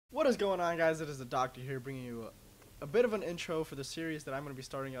What is going on, guys? It is the Doctor here, bringing you a bit of an intro for the series that I'm going to be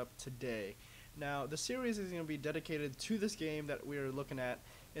starting up today. Now, the series is going to be dedicated to this game that we are looking at,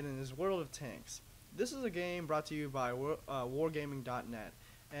 and it is World of Tanks. This is a game brought to you by wargaming.net,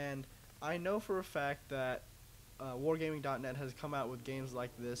 and I know for a fact that wargaming.net has come out with games like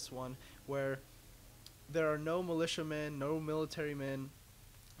this one, where there are no militiamen, no military men,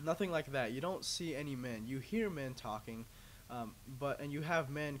 nothing like that. You don't see any men. You hear men talking, and you have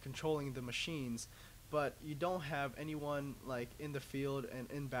men controlling the machines, but you don't have anyone like in the field and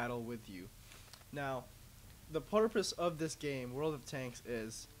in battle with you. Now, the purpose of this game, World of Tanks,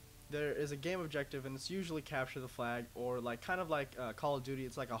 is there is a game objective, and it's usually capture the flag, or like kind of like Call of Duty.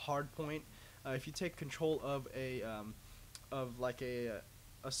 It's like a hard point. If you take control of a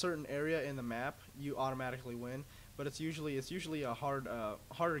certain area in the map, you automatically win. But it's usually a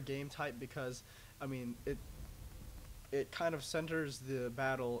harder game type because, I mean, it kind of centers the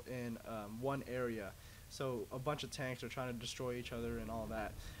battle in one area. So a bunch of tanks are trying to destroy each other and all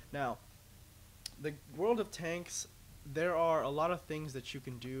that. Now, the World of Tanks, there are a lot of things that you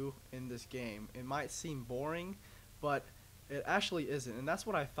can do in this game. It might seem boring, but it actually isn't. And that's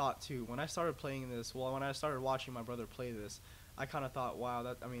what I thought too. When I started playing this, well, when I started watching my brother play this, I kind of thought, wow,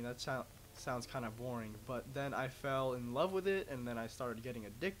 that sounds kind of boring. But then I fell in love with it, and then I started getting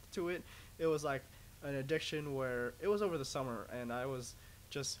addicted to it. It was like an addiction where it was over the summer, and I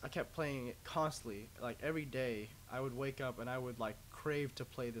kept playing it constantly. Like every day I would wake up and I would like crave to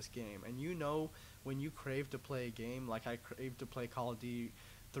play this game. And when you crave to play a game, like I crave to play Call of Duty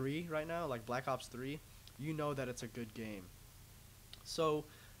 3 right now, like Black Ops 3, you know that it's a good game. So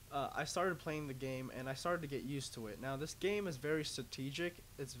I started playing the game, and I started to get used to it. Now, this game is very strategic.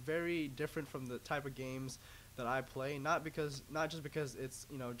 It's very different from the type of games that I play. Not just because it's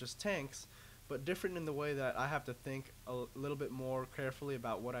just tanks, but different in the way that I have to think a little bit more carefully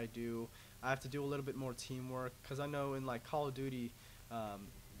about what I do. I have to do a little bit more teamwork, because I know in like Call of Duty, um,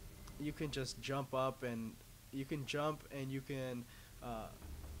 you can just jump up, and uh, you can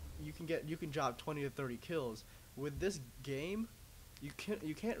drop 20 to 30 kills. With this game, you can't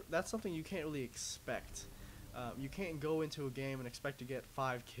that's something you can't really expect. You can't go into a game and expect to get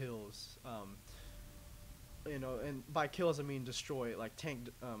 5 kills. And by kills I mean destroy, like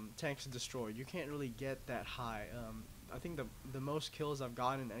tanks destroyed. You can't really get that high. I think the most kills I've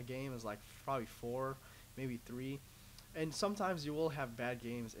gotten in a game is like probably 4, maybe 3. And sometimes you will have bad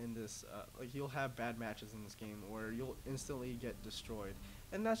games in this, like you'll have bad matches in this game where you'll instantly get destroyed,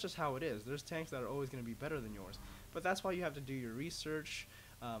 and that's just how it is. There's tanks that are always going to be better than yours, but that's why you have to do your research.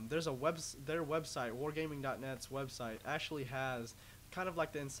 Their website, wargaming.net's website, actually has kind of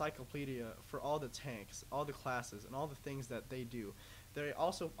like the encyclopedia for all the tanks, all the classes, and all the things that they do. They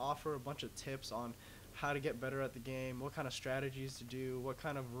also offer a bunch of tips on how to get better at the game, what kind of strategies to do, what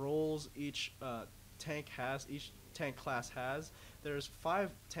kind of roles each each tank class has. There's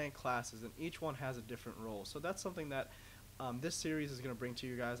 5 tank classes, and each one has a different role. So that's something that this series is going to bring to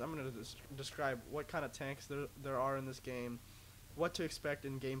you guys. I'm going to describe what kind of tanks there are in this game, what to expect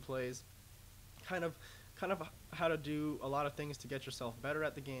in gameplays, kind of how to do a lot of things to get yourself better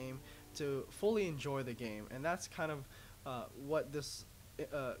at the game, to fully enjoy the game. And that's kind of what this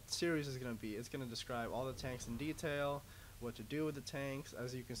series is going to be. It's going to describe all the tanks in detail, what to do with the tanks.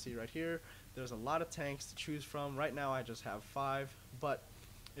 As you can see right here, there's a lot of tanks to choose from. Right now I just have 5, but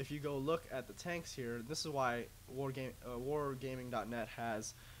if you go look at the tanks here, this is why wargaming.net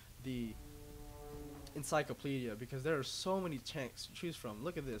has the encyclopedia, because there are so many tanks to choose from.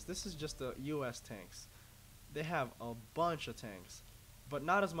 Look at this. This is just the US tanks. They have a bunch of tanks, but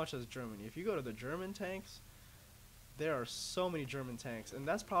not as much as Germany. If you go to the German tanks, there are so many German tanks, and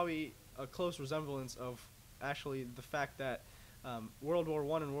that's probably a close resemblance of actually the fact that World War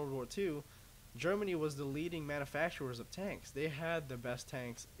I and World War II, Germany was the leading manufacturers of tanks. They had the best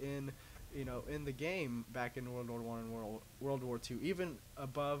tanks in the game back in World War I and World War II, even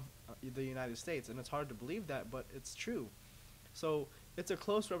above the United States. And it's hard to believe that, but it's true. So it's a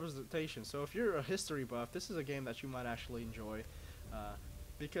close representation. So if you're a history buff, this is a game that you might actually enjoy,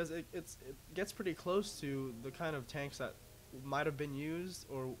 because it gets pretty close to the kind of tanks that might have been used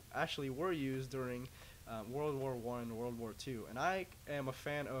or actually were used during World War I and World War II. And I am a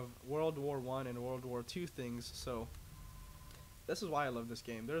fan of World War I and World War II things, so this is why I love this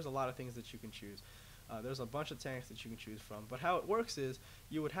game. There's a lot of things that you can choose. There's a bunch of tanks that you can choose from. But how it works is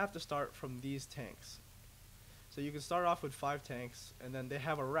you would have to start from these tanks. So you can start off with 5 tanks, and then they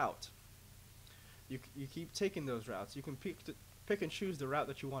have a route. You keep taking those routes. You can pick and choose the route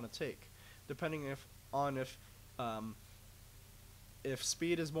that you want to take, depending if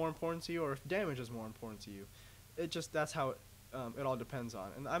speed is more important to you or if damage is more important to you. That's how it all depends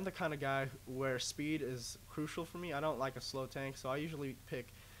on. And I'm the kind of guy where speed is crucial for me. I don't like a slow tank, so I usually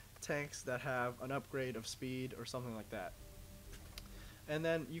pick tanks that have an upgrade of speed or something like that. And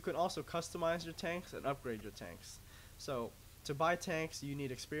then you can also customize your tanks and upgrade your tanks. So to buy tanks, you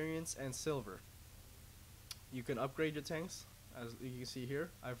need experience and silver. You can upgrade your tanks, as you can see here.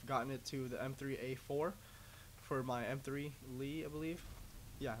 I've gotten it to the M3A4 for my M3 Lee, I believe.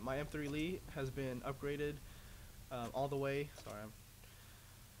 Yeah, my M3 Lee has been upgraded all the way.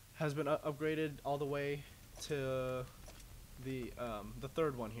 Has been upgraded all the way to the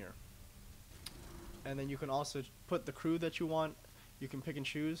third one here. And then you can also put the crew that you want. You can pick and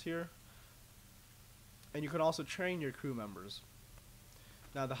choose here. And you can also train your crew members.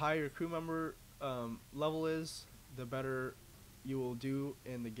 Now, the higher your crew member level is, the better you will do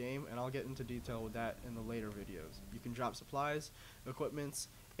in the game, and I'll get into detail with that in the later videos. You can drop supplies, equipments,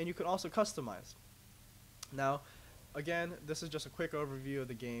 and you can also customize. Now, again, this is just a quick overview of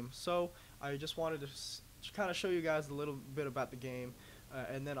the game, so I just wanted to kind of show you guys a little bit about the game,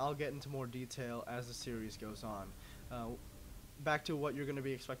 and then I'll get into more detail as the series goes on. Back to what you're going to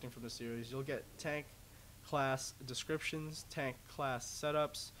be expecting from the series, you'll get tank class descriptions, tank class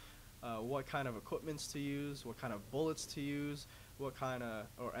setups, what kind of equipments to use, what kind of bullets to use, what kind of,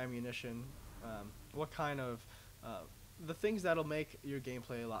 or ammunition, what kind of, the things that'll make your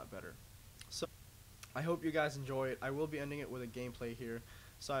gameplay a lot better. So I hope you guys enjoy it. I will be ending it with a gameplay here,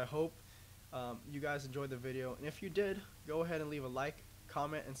 so I hope you guys enjoyed the video, and if you did, go ahead and leave a like,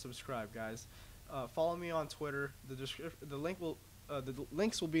 comment, and subscribe, guys. Follow me on Twitter. The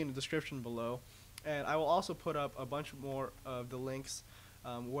links will be in the description below, and I will also put up a bunch more of the links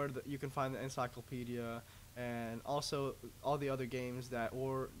where you can find the Encyclopedia and also all the other games that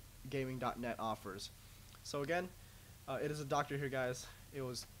wargaming.net offers. So again, it is a doctor here, guys. It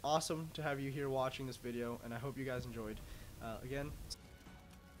was awesome to have you here watching this video, and I hope you guys enjoyed. Again,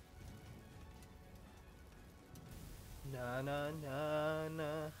 na na na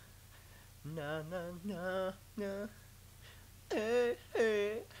na na na na na, hey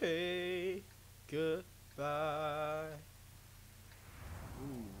hey hey, goodbye.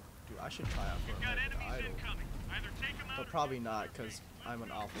 Ooh, dude, I should try out for American Idol, but probably not, because I'm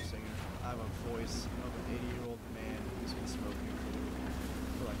an awful singer. I have a voice of an 80-year-old man who's been smoking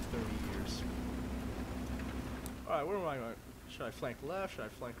for like 30 years. Alright, where am I going? Should I flank left? Should I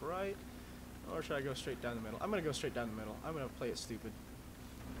flank right? Or should I go straight down the middle? I'm going to go straight down the middle. I'm going to play it stupid.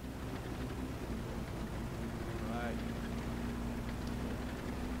 Alright.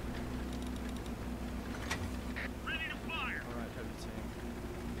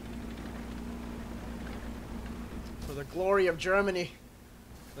 For the glory of Germany,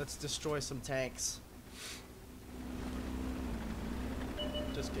 let's destroy some tanks.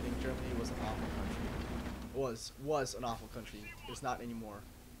 Just kidding, Germany was an awful country. Was an awful country. It's not anymore.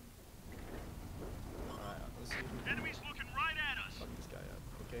 Alright, let's see. Enemies looking right at us. Fuck this guy up.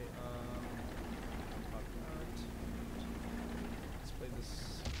 Okay, fuck that. Let's play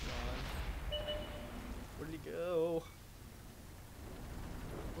this gun. Where did he go?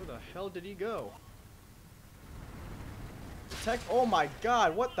 Where the hell did he go? Tech, oh my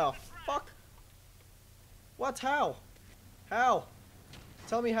god, what the fuck? What? How? How?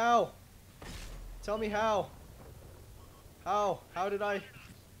 Tell me how. Tell me how. How? How did I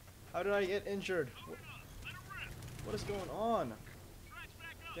get injured? What is going on?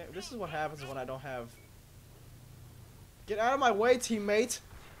 Damn, this is what happens when I don't have... Get out of my way, teammate!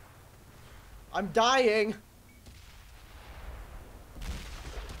 I'm dying!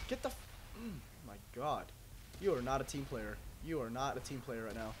 Get the my god. You are not a team player. You are not a team player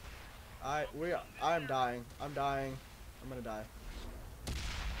right now. I'm dying. I'm dying. I'm gonna die. Come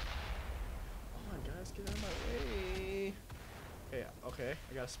on, guys, get out of my way. Okay, okay,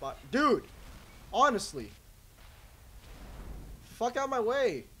 I got a spot. Dude! Honestly. Fuck out my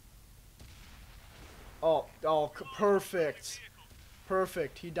way. Oh, perfect.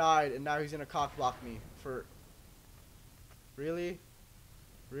 Perfect. He died, and now he's gonna cock block me for... Really?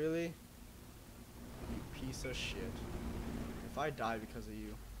 Really? You piece of shit. If I die because of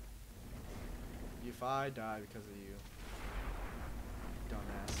you. If I die because of you.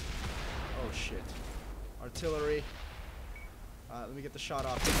 Dumbass. Oh shit. Artillery. Let me get the shot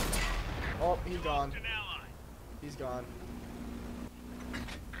off. Oh, he's gone. He's gone.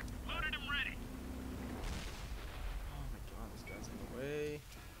 Loaded and ready. Oh my god, this guy's in the way.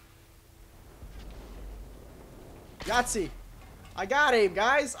 Yahtzee! I got him,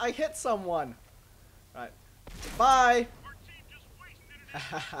 guys! I hit someone! Alright. Bye!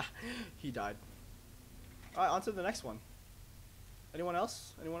 He died. Alright, on to the next one. Anyone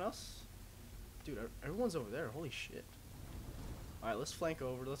else? Anyone else? Dude, everyone's over there. Holy shit. Alright, let's flank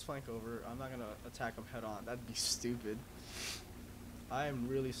over. Let's flank over. I'm not gonna attack them head on. That'd be stupid. I am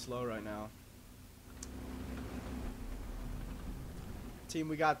really slow right now. Team,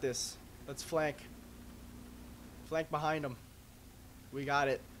 we got this. Let's flank. Flank behind them. We got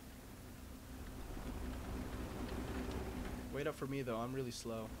it. Wait up for me though, I'm really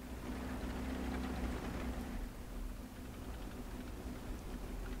slow.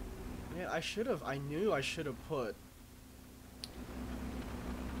 Man, I knew I should have put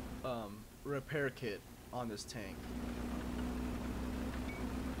repair kit on this tank.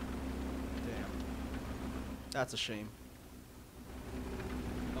 Damn. That's a shame.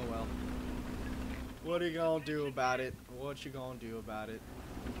 Oh well. What are you gonna do about it? What you gonna do about it?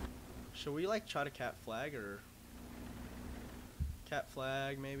 Should we like try to cap flag or cap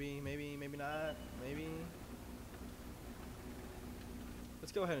flag? Maybe not. Maybe.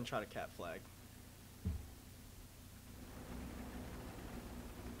 Let's go ahead and try to cap flag.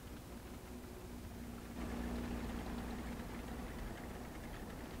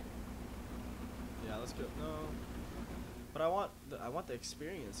 Yeah, let's go. No, but I want the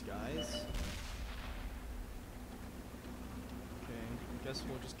experience, guys. Okay, I guess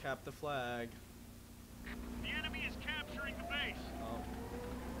we'll just cap the flag. The enemy is capturing the base. Oh,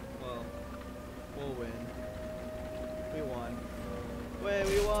 well, we'll win. We won. Wait,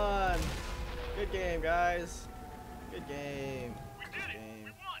 we won! Good game, guys. Good game. We did it. Good game.